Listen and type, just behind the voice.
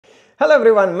Hello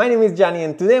everyone, my name is Gianni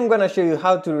and today I'm gonna show you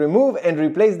how to remove and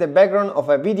replace the background of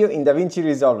a video in DaVinci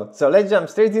Resolve. So let's jump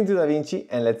straight into DaVinci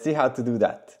and let's see how to do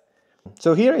that.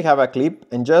 So here I have a clip,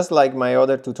 and just like my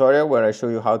other tutorial where I show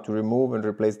you how to remove and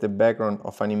replace the background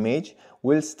of an image,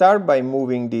 we'll start by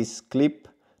moving this clip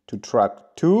to track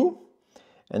 2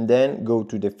 and then go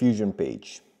to the Fusion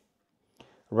page.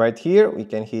 Right here we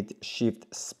can hit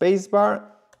Shift Spacebar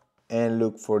and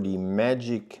look for the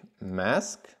magic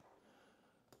mask.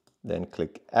 Then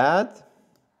click Add,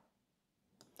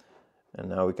 and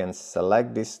now we can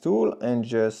select this tool and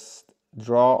just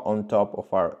draw on top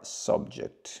of our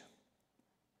subject.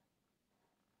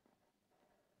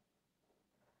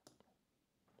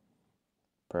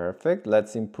 Perfect.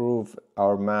 Let's improve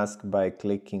our mask by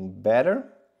clicking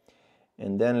Better,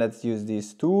 and then let's use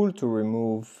this tool to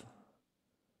remove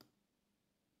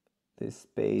this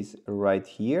space right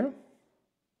here.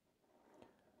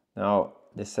 Now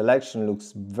the selection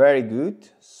looks very good,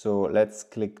 so let's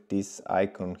click this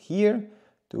icon here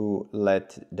to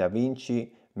let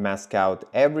DaVinci mask out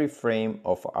every frame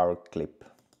of our clip.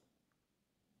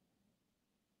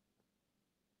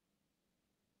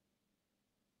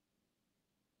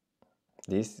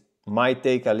 This might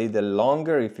take a little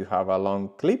longer if you have a long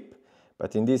clip,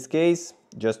 but in this case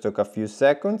just took a few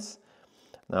seconds.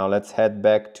 Now let's head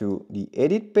back to the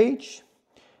edit page,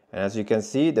 and as you can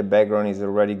see the background is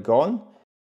already gone.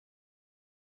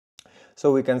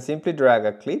 So we can simply drag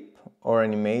a clip or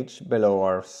an image below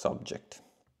our subject.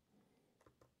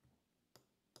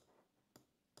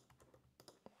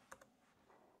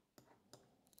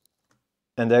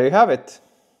 And there you have it.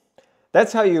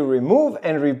 That's how you remove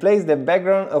and replace the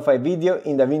background of a video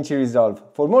in DaVinci Resolve.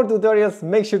 For more tutorials,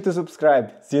 make sure to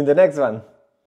subscribe. See you in the next one.